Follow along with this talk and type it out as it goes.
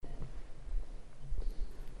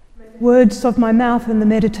words of my mouth and the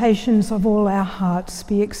meditations of all our hearts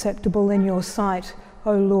be acceptable in your sight,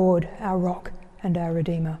 O Lord, our rock and our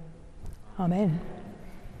Redeemer. Amen.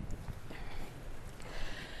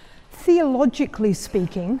 Theologically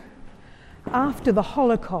speaking, after the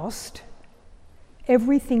Holocaust,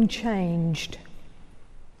 everything changed.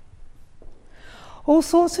 All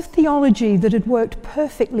sorts of theology that had worked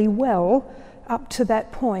perfectly well up to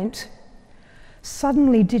that point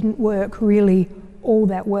suddenly didn't work really all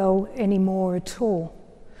that well anymore at all.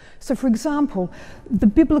 So, for example, the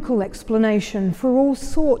biblical explanation for all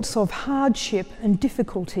sorts of hardship and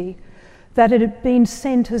difficulty that it had been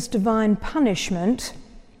sent as divine punishment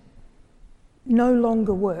no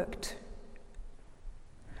longer worked.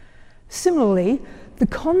 Similarly, the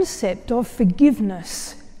concept of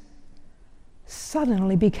forgiveness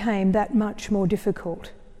suddenly became that much more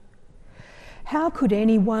difficult. How could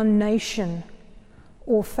any one nation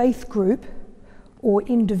or faith group or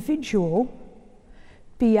individual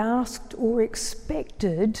be asked or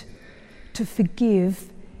expected to forgive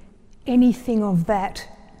anything of that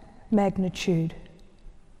magnitude?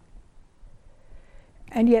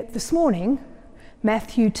 And yet this morning,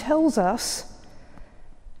 Matthew tells us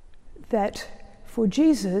that for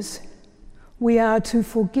Jesus, we are to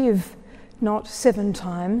forgive not 7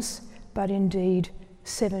 times, but indeed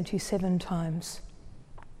 77 times.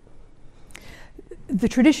 The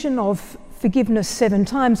tradition of forgiveness 7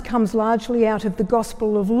 times comes largely out of the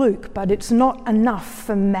Gospel of Luke, but it's not enough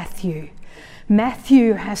for Matthew.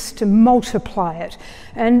 Matthew has to multiply it,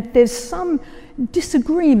 and there's some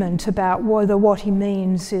disagreement about whether what he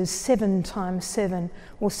means is 7 times 7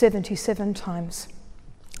 or 77 times.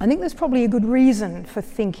 I think there's probably a good reason for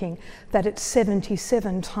thinking that it's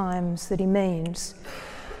 77 times that he means.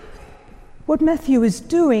 What Matthew is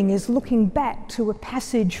doing is looking back to a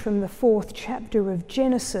passage from the 4th chapter of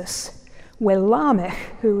Genesis, where Lamech,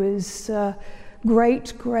 who is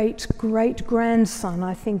great-great-great-grandson,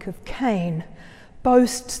 I think, of Cain,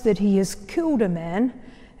 boasts that he has killed a man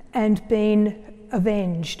and been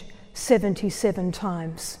avenged 77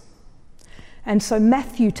 times. And so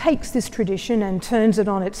Matthew takes this tradition and turns it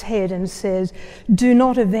on its head and says, do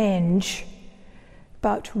not avenge,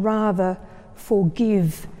 but rather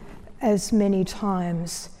forgive as many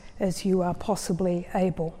times as you are possibly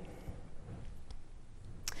able.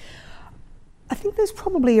 I think there's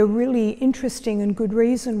probably a really interesting and good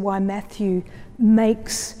reason why Matthew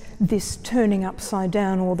makes this turning upside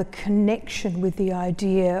down, or the connection with the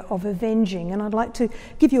idea of avenging. And I'd like to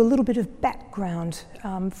give you a little bit of background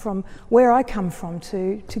from where I come from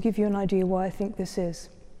to give you an idea why I think this is.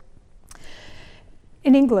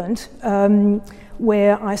 In England,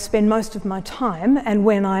 where I spend most of my time, and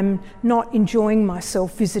when I'm not enjoying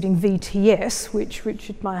myself visiting VTS, which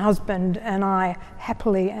Richard, my husband, and I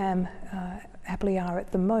happily are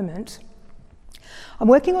at the moment, I'm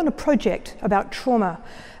working on a project about trauma.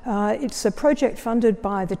 It's a project funded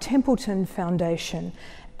by the Templeton Foundation,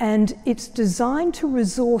 and it's designed to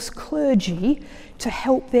resource clergy to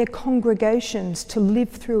help their congregations to live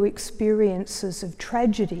through experiences of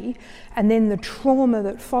tragedy and then the trauma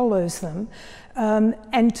that follows them,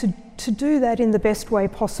 and to do that in the best way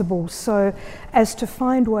possible, so as to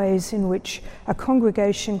find ways in which a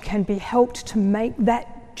congregation can be helped to make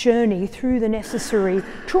that journey through the necessary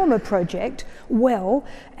trauma project well,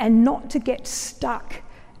 and not to get stuck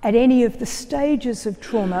at any of the stages of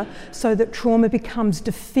trauma, so that trauma becomes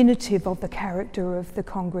definitive of the character of the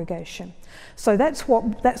congregation. So that's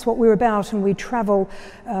what we're about, and we travel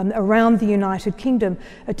around the United Kingdom,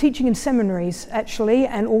 teaching in seminaries actually,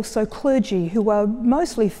 and also clergy who are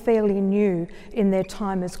mostly fairly new in their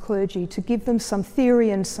time as clergy, to give them some theory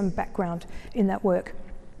and some background in that work.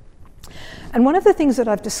 And one of the things that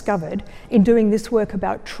I've discovered in doing this work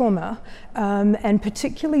about trauma, and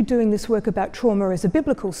particularly doing this work about trauma as a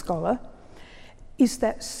biblical scholar, is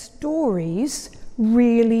that stories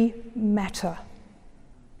really matter.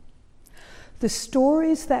 The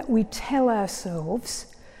stories that we tell ourselves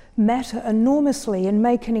matter enormously and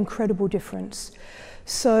make an incredible difference.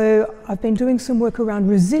 So I've been doing some work around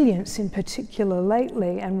resilience in particular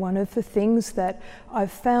lately, and one of the things that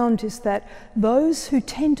I've found is that those who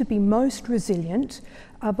tend to be most resilient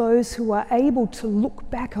are those who are able to look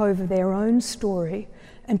back over their own story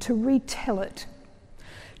and to retell it,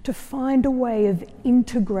 to find a way of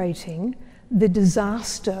integrating the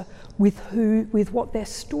disaster with what their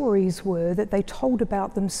stories were that they told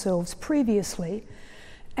about themselves previously,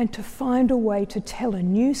 and to find a way to tell a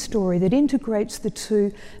new story that integrates the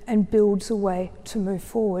two and builds a way to move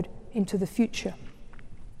forward into the future.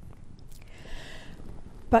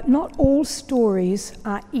 But not all stories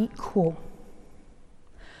are equal.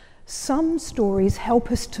 Some stories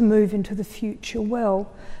help us to move into the future well,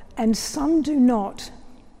 and some do not.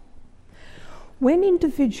 When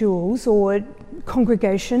individuals or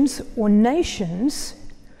congregations or nations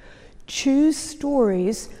choose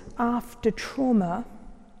stories after trauma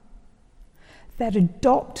that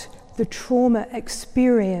adopt the trauma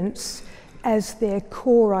experience as their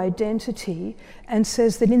core identity and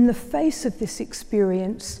says that in the face of this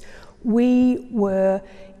experience we were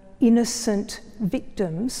innocent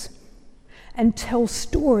victims, and tell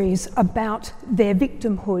stories about their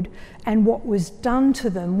victimhood and what was done to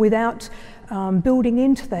them without building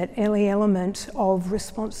into that early element of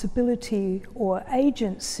responsibility or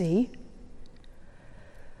agency,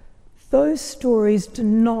 those stories do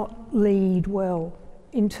not lead well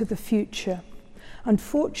into the future.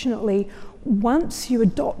 Unfortunately, once you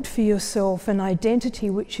adopt for yourself an identity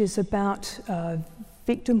which is about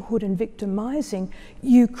victimhood and victimizing,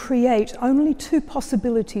 you create only two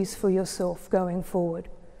possibilities for yourself going forward.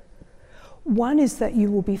 One is that you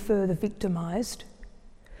will be further victimized,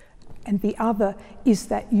 and the other is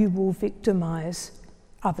that you will victimize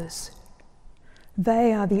others.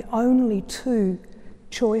 They are the only two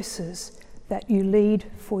choices that you leave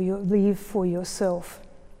for yourself.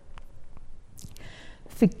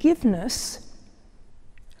 Forgiveness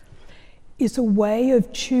is a way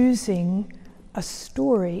of choosing a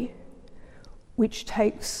story which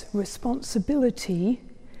takes responsibility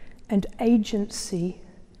and agency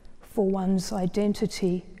for one's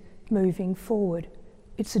identity moving forward.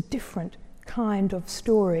 It's a different kind of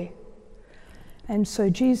story. And so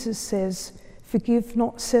Jesus says, forgive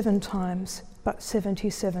not 7 times, but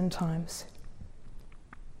 77 times.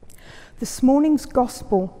 This morning's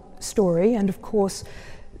gospel story, and of course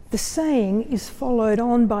the saying is followed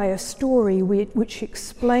on by a story which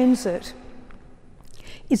explains it,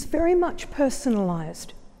 is very much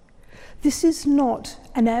personalised. This is not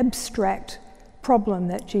an abstract problem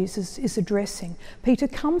that Jesus is addressing. Peter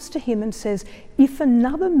comes to him and says, if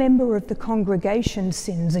another member of the congregation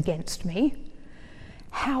sins against me,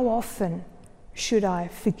 how often should I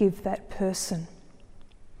forgive that person?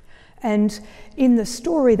 And in the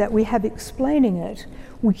story that we have explaining it,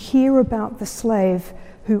 we hear about the slave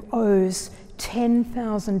who owes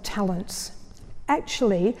 10,000 talents.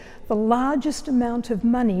 Actually, the largest amount of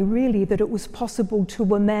money really that it was possible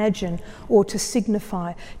to imagine or to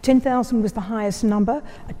signify. 10,000 was the highest number,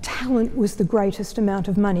 a talent was the greatest amount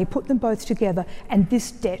of money. Put them both together and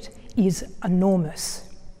this debt is enormous.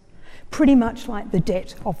 Pretty much like the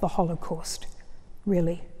debt of the Holocaust,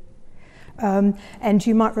 really. And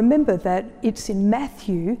you might remember that it's in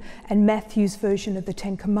Matthew and Matthew's version of the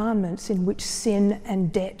Ten Commandments in which sin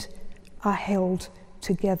and debt are held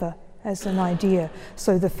together as an idea.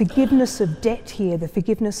 So the forgiveness of debt here, the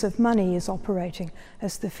forgiveness of money, is operating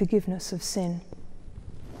as the forgiveness of sin.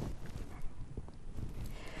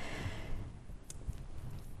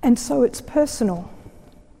 And so it's personal.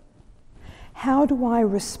 How do I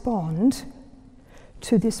respond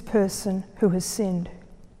to this person who has sinned?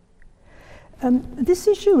 This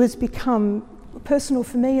issue has become personal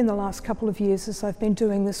for me in the last couple of years as I've been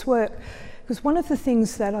doing this work, because one of the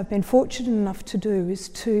things that I've been fortunate enough to do is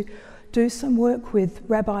to do some work with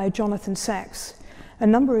Rabbi Jonathan Sacks. A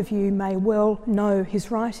number of you may well know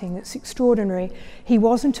his writing. It's extraordinary. He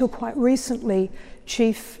was until quite recently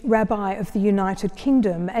Chief Rabbi of the United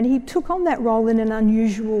Kingdom, and he took on that role in an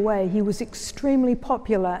unusual way. He was extremely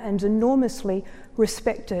popular and enormously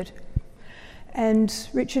respected. And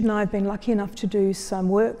Richard and I have been lucky enough to do some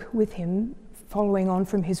work with him, following on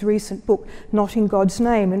from his recent book, Not in God's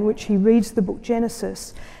Name, in which he reads the book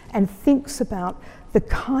Genesis and thinks about the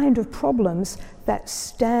kind of problems that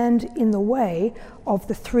stand in the way of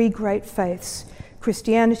the three great faiths,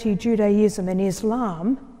 Christianity, Judaism, and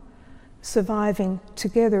Islam, surviving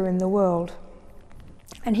together in the world.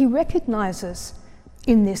 And he recognises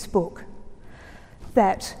in this book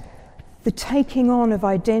that the taking on of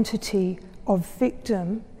identity of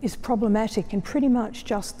victim is problematic in pretty much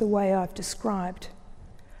just the way I've described.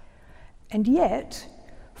 And yet,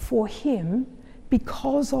 for him,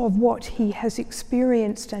 because of what he has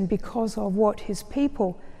experienced and because of what his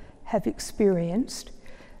people have experienced,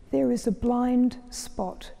 there is a blind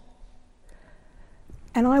spot.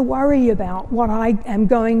 And I worry about what I am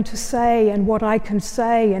going to say and what I can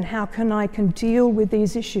say and how I can deal with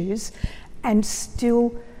these issues and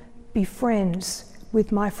still be friends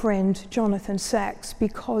with my friend Jonathan Sacks,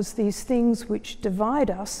 because these things which divide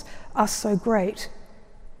us are so great.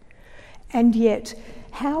 And yet,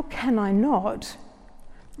 how can I not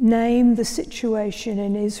name the situation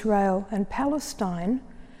in Israel and Palestine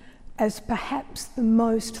as perhaps the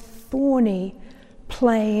most thorny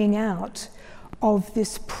playing out of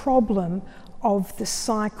this problem of the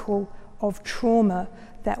cycle of trauma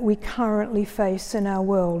that we currently face in our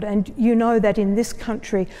world. And you know that in this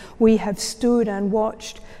country we have stood and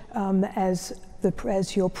watched as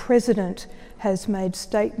your president has made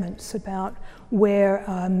statements about where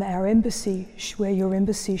your embassy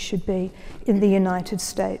should be in the United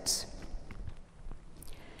States.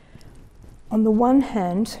 On the one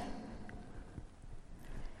hand,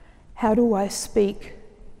 how do I speak?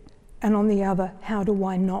 And on the other, how do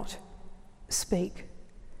I not speak?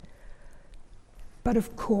 But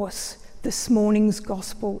of course, this morning's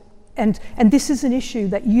gospel, and this is an issue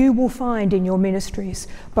that you will find in your ministries,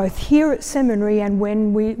 both here at seminary and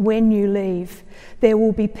when you leave. There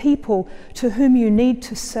will be people to whom you need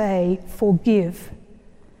to say, forgive.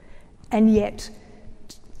 And yet,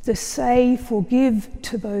 the say forgive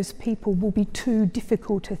to those people will be too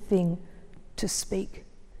difficult a thing to speak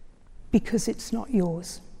because it's not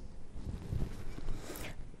yours.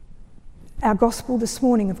 Our gospel this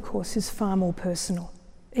morning, of course, is far more personal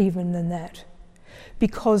even than that,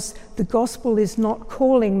 because the gospel is not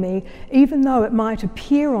calling me, even though it might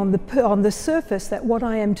appear on the surface that what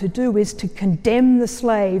I am to do is to condemn the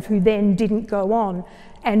slave who then didn't go on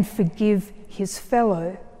and forgive his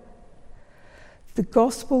fellow. The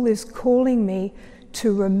gospel is calling me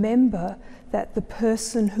to remember that the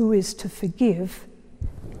person who is to forgive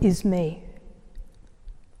is me.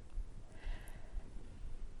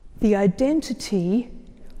 The identity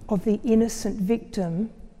of the innocent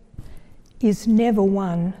victim is never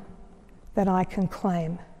one that I can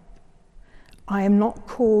claim. I am not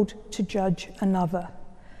called to judge another,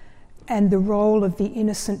 and the role of the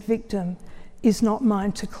innocent victim is not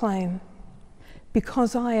mine to claim,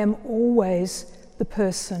 because I am always the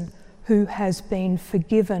person who has been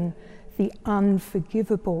forgiven the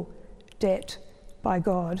unforgivable debt by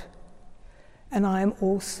God, and I am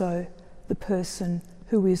also the person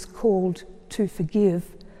who is called to forgive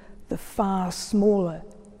the far smaller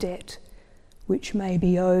debt which may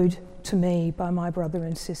be owed to me by my brother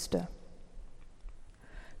and sister.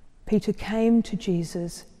 Peter came to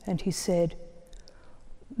Jesus and he said,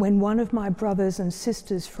 "When one of my brothers and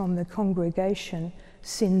sisters from the congregation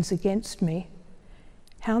sins against me,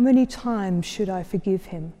 how many times should I forgive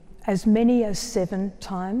him? As many as 7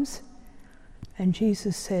 times?" And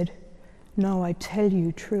Jesus said, "No, I tell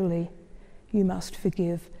you truly, you must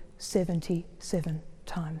forgive 77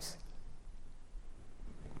 times."